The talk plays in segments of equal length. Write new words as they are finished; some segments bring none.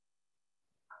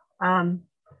Um,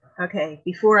 okay,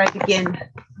 before I begin,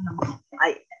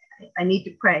 I need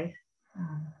to pray.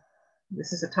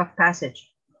 This is a tough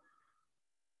passage.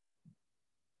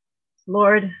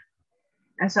 Lord,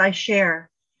 as I share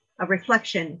a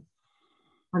reflection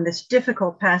on this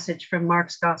difficult passage from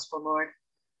Mark's Gospel, Lord,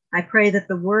 I pray that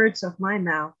the words of my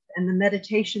mouth and the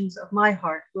meditations of my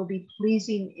heart will be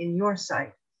pleasing in your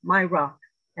sight, my rock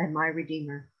and my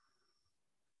redeemer.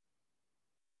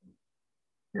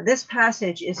 Now, this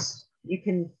passage is, you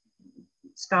can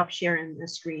stop sharing the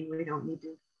screen. We don't need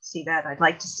to see that. I'd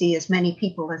like to see as many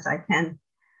people as I can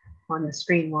on the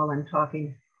screen while I'm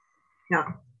talking.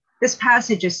 Now, this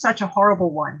passage is such a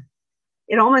horrible one.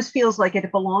 It almost feels like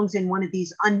it belongs in one of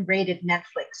these unrated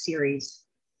Netflix series.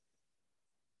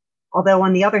 Although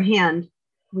on the other hand,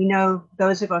 we know,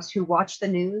 those of us who watch the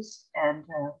news and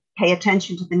pay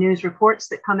attention to the news reports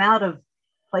that come out of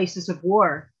places of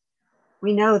war,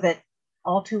 we know that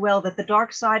all too well that the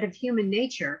dark side of human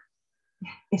nature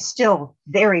is still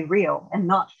very real and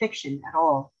not fiction at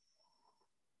all.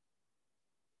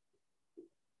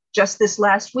 Just this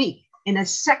last week, in a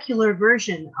secular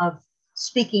version of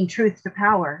Speaking Truth to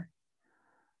Power,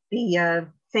 the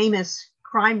famous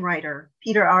crime writer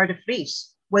Peter R. de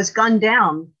Vries was gunned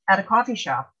down at a coffee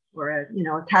shop or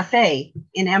a cafe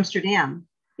in Amsterdam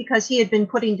because he had been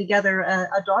putting together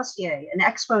a dossier, an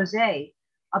expose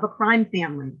of a crime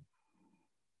family,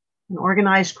 an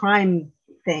organized crime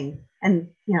thing. And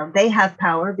they have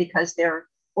power because they're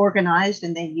organized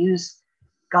and they use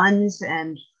guns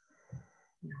and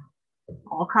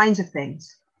all kinds of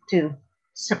things to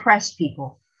suppress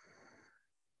people.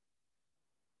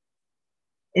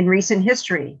 In recent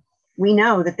history, we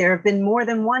know that there have been more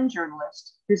than one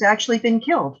journalist who's actually been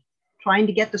killed trying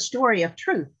to get the story of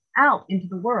truth out into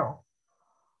the world.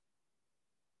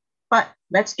 But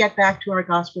let's get back to our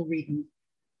gospel reading.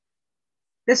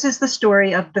 This is the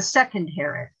story of the second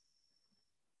Herod,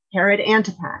 Herod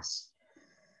Antipas.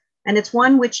 And it's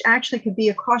one which actually could be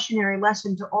a cautionary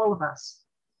lesson to all of us.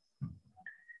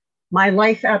 My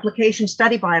Life Application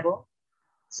Study Bible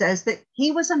says that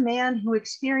he was a man who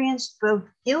experienced both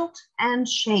guilt and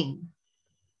shame.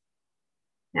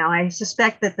 Now, I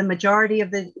suspect that the majority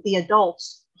of the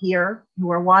adults here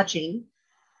who are watching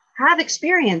have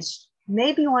experienced,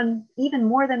 maybe on even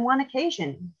more than one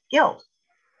occasion, guilt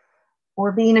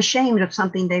or being ashamed of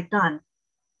something they've done.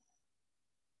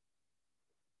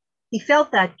 He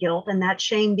felt that guilt and that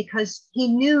shame because he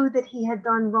knew that he had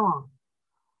done wrong.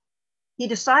 He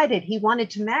decided he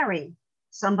wanted to marry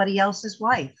somebody else's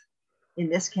wife, in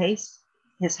this case,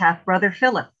 his half-brother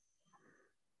Philip.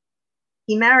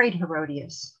 He married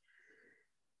Herodias.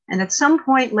 And at some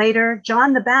point later,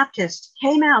 John the Baptist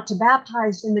came out to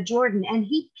baptize in the Jordan, and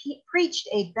he preached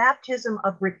a baptism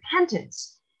of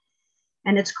repentance.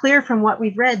 And it's clear from what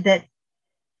we've read that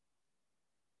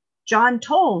John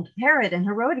told Herod and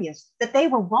Herodias that they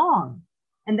were wrong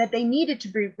and that they needed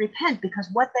to repent because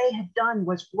what they had done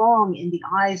was wrong in the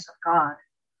eyes of God.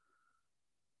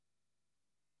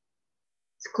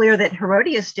 It's clear that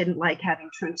Herodias didn't like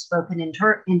having truth spoken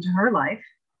into her life.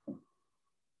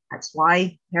 That's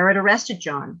why Herod arrested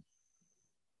John.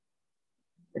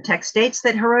 The text states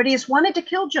that Herodias wanted to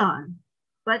kill John,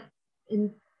 but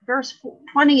in verse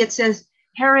 20 it says,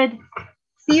 Herod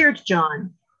feared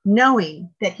John,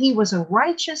 knowing that he was a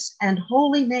righteous and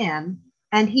holy man,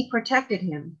 and he protected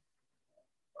him.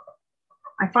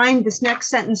 I find this next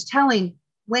sentence telling,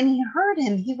 when he heard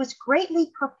him, he was greatly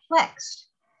perplexed,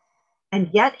 and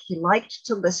yet he liked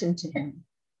to listen to him.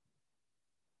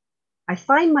 I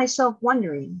find myself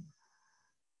wondering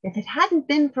if it hadn't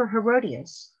been for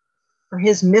Herodias, for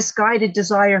his misguided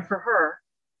desire for her,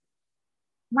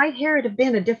 might Herod have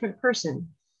been a different person?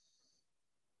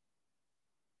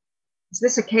 Is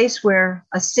this a case where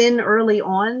a sin early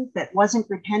on that wasn't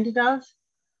repented of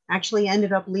actually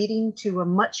ended up leading to a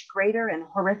much greater and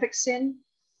horrific sin?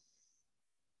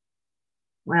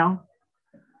 Well,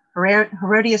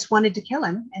 Herodias wanted to kill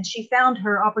him, and she found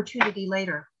her opportunity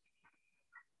later.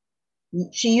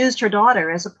 She used her daughter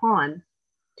as a pawn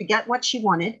to get what she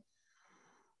wanted.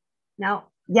 Now,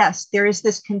 yes, there is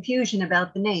this confusion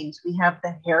about the names. We have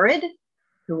the Herod,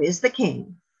 who is the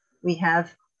king. We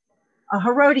have a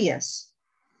Herodias,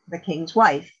 the king's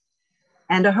wife,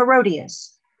 and a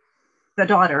Herodias, the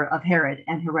daughter of Herod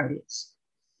and Herodias.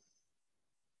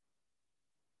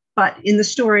 But in the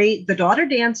story, the daughter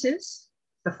dances,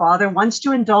 the father wants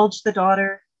to indulge the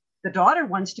daughter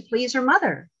wants to please her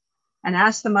mother and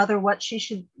ask the mother what she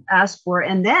should ask for,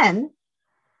 and then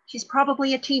she's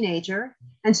probably a teenager,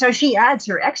 and so she adds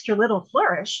her extra little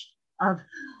flourish of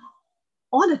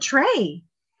on a tray,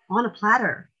 on a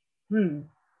platter.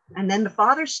 And then the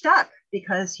father's stuck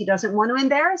because he doesn't want to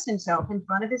embarrass himself in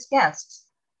front of his guests.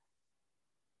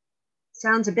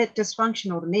 Sounds a bit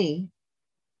dysfunctional to me.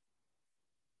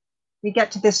 We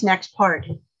get to this next part.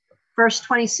 Verse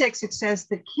 26, it says,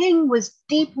 the king was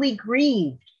deeply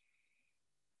grieved,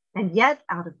 and yet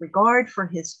out of regard for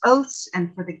his oaths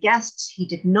and for the guests, he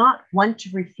did not want to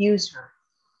refuse her.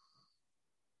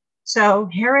 So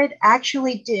Herod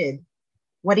actually did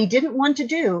what he didn't want to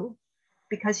do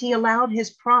because he allowed his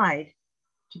pride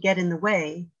to get in the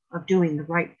way of doing the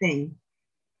right thing.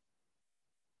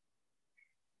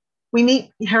 We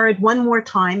meet Herod one more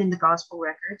time in the gospel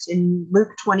records. In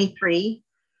Luke 23,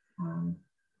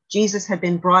 Jesus had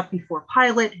been brought before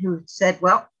Pilate, who said,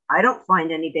 well, I don't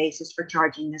find any basis for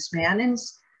charging this man.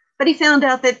 But he found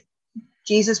out that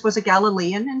Jesus was a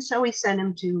Galilean, and so he sent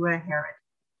him to Herod.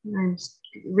 I'm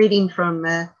reading from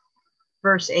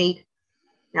verse 8.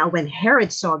 Now, when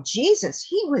Herod saw Jesus,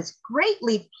 he was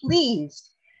greatly pleased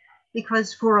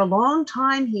because for a long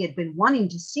time he had been wanting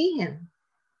to see him.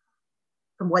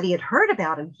 From what he had heard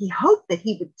about him, he hoped that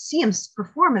he would see him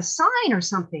perform a sign or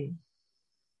something.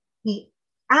 He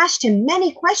asked him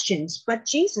many questions, but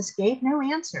Jesus gave no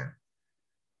answer.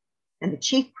 And the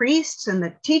chief priests and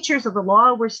the teachers of the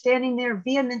law were standing there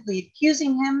vehemently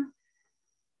accusing him.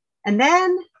 And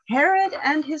then Herod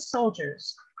and his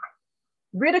soldiers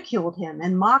ridiculed him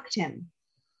and mocked him.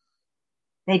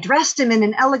 They dressed him in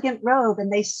an elegant robe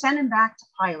and they sent him back to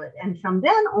Pilate. And from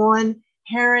then on,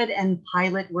 Herod and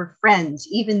Pilate were friends,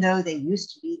 even though they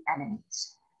used to be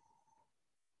enemies.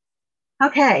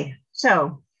 Okay,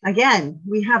 so again,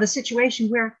 we have a situation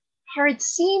where Herod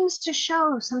seems to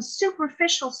show some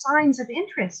superficial signs of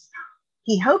interest.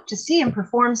 He hoped to see him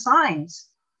perform signs,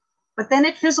 but then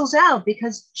it fizzles out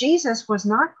because Jesus was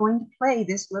not going to play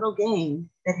this little game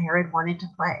that Herod wanted to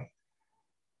play.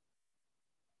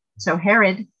 So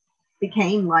Herod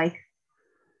became like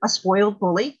a spoiled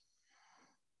bully.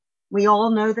 We all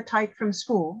know the type from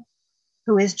school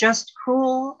who is just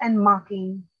cruel and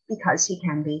mocking because he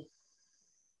can be.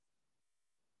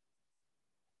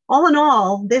 All in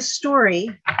all, this story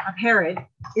of Herod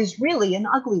is really an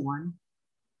ugly one.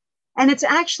 And it's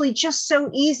actually just so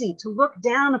easy to look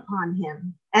down upon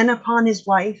him and upon his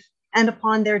wife and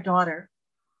upon their daughter.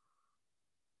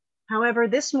 However,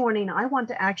 this morning, I want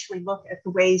to actually look at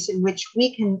the ways in which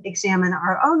we can examine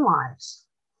our own lives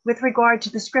with regard to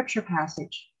the scripture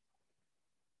passage.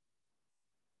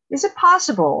 Is it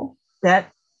possible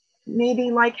that maybe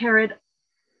like Herod,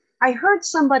 I heard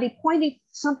somebody pointing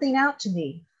something out to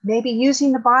me, maybe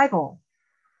using the Bible,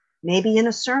 maybe in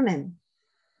a sermon,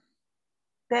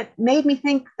 that made me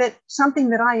think that something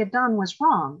that I had done was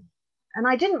wrong, and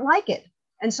I didn't like it,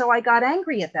 and so I got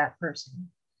angry at that person?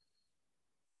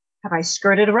 Have I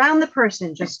skirted around the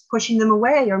person, just pushing them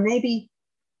away? Or maybe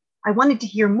I wanted to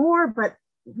hear more, but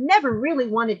never really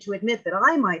wanted to admit that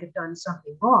I might have done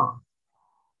something wrong.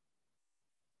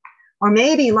 Or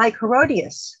maybe like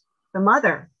Herodias, the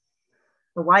mother,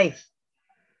 the wife,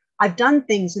 I've done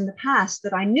things in the past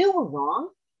that I knew were wrong.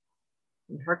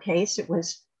 In her case, it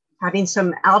was having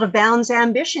some out of bounds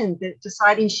ambition,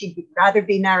 deciding she'd rather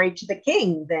be married to the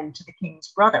king than to the king's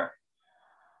brother.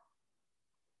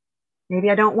 Maybe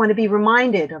I don't want to be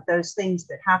reminded of those things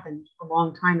that happened a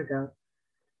long time ago.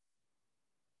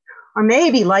 Or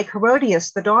maybe like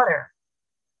Herodias, the daughter,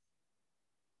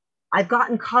 I've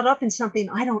gotten caught up in something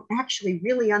I don't actually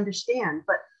really understand,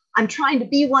 but I'm trying to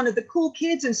be one of the cool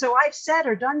kids. And so I've said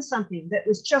or done something that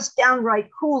was just downright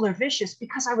cruel or vicious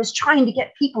because I was trying to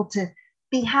get people to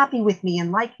be happy with me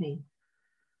and like me.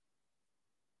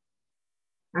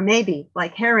 Or maybe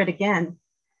like Herod again,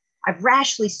 I've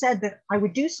rashly said that I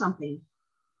would do something.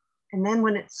 And then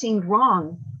when it seemed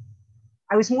wrong,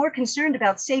 I was more concerned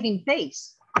about saving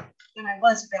face than I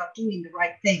was about doing the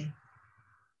right thing.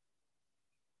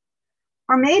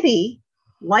 Or maybe,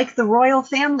 like the royal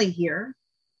family here,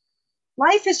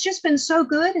 life has just been so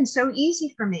good and so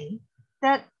easy for me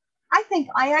that I think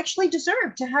I actually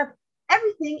deserve to have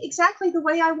everything exactly the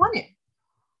way I want it.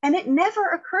 And it never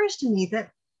occurs to me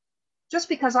that just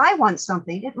because I want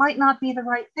something, it might not be the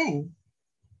right thing.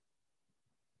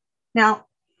 Now,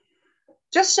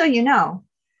 just so you know,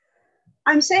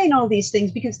 I'm saying all these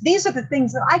things because these are the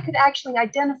things that I could actually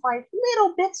identify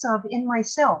little bits of in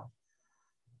myself.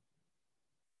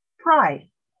 Pride,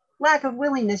 lack of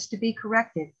willingness to be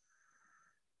corrected,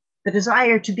 the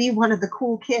desire to be one of the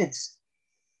cool kids,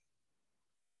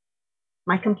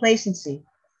 my complacency.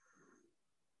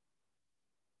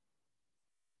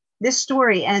 This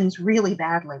story ends really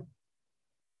badly.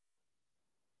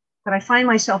 But I find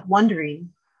myself wondering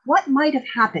what might have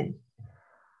happened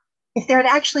if there had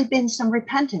actually been some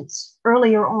repentance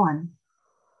earlier on.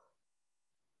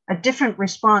 a different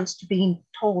response to being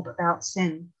told about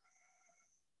sin.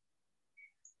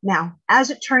 Now, as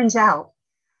it turns out,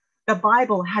 the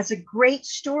Bible has a great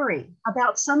story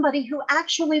about somebody who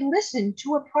actually listened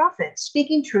to a prophet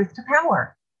speaking truth to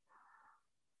power.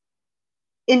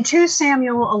 In 2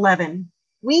 Samuel 11,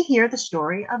 we hear the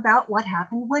story about what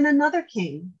happened when another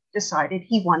king decided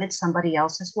he wanted somebody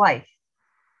else's wife.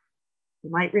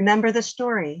 You might remember the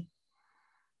story.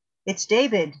 It's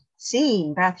David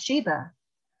seeing Bathsheba,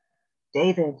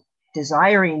 David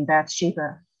desiring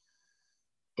Bathsheba,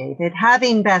 David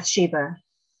having Bathsheba,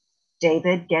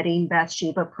 David getting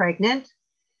Bathsheba pregnant,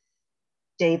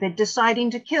 David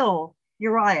deciding to kill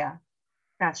Uriah,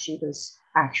 Bathsheba's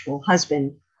actual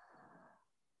husband.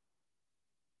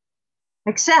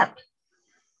 Except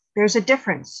there's a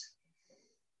difference.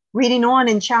 Reading on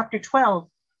in chapter 12,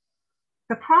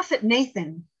 the prophet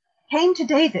Nathan came to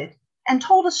David and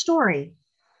told a story,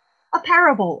 a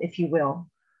parable, if you will,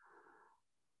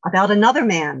 about another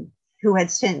man who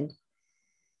had sinned.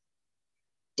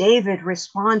 David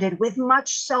responded with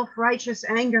much self-righteous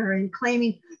anger and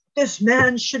claiming, this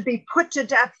man should be put to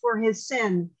death for his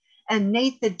sin. And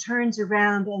Nathan turns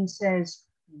around and says,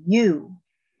 you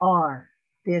are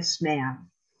this man.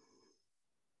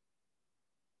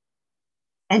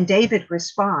 And David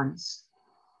responds,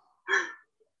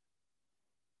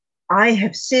 I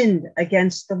have sinned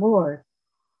against the Lord.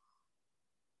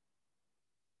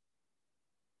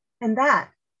 And that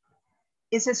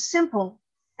is as simple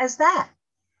as that.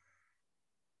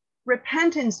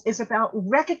 Repentance is about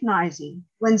recognizing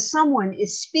when someone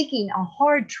is speaking a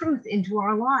hard truth into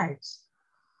our lives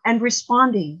and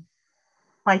responding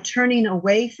by turning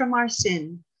away from our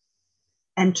sin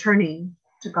and turning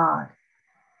to God.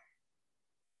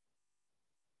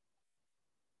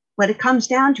 When it comes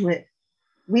down to it,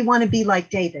 we want to be like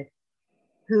David,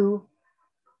 who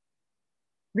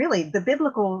really, the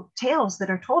biblical tales that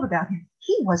are told about him,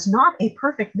 he was not a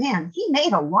perfect man. He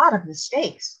made a lot of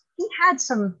mistakes. He had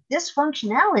some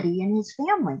dysfunctionality in his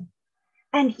family.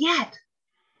 And yet,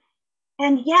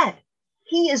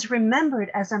 he is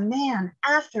remembered as a man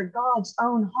after God's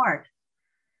own heart.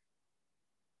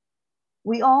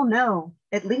 We all know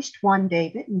at least one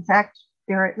David. In fact,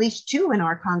 there are at least two in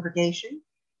our congregation.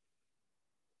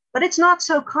 But it's not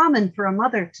so common for a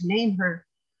mother to name her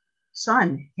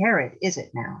son Herod, is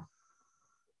it now?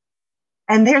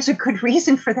 And there's a good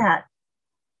reason for that.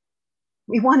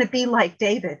 We want to be like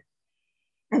David.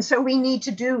 And so we need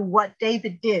to do what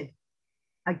David did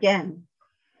again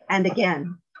and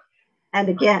again and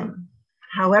again,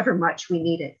 however much we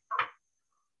need it.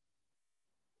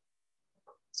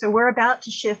 So we're about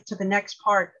to shift to the next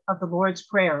part of the Lord's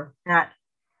Prayer, that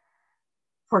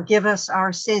forgive us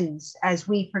our sins as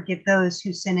we forgive those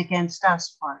who sin against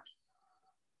us part.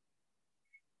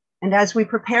 And as we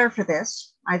prepare for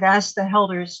this, I've asked the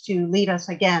elders to lead us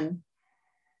again,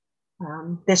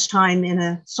 this time in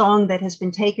a song that has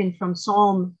been taken from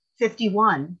Psalm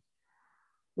 51,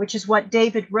 which is what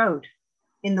David wrote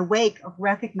in the wake of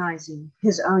recognizing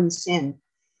his own sin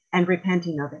and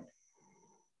repenting of it.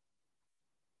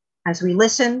 As we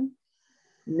listen,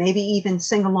 maybe even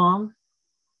sing along,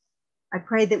 I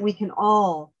pray that we can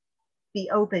all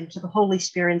be open to the Holy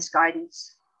Spirit's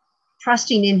guidance,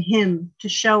 trusting in him to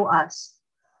show us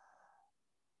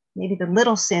maybe the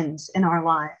little sins in our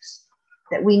lives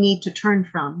that we need to turn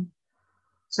from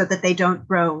so that they don't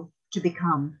grow to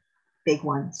become big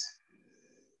ones.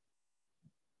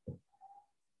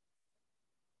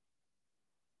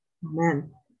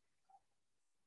 Amen.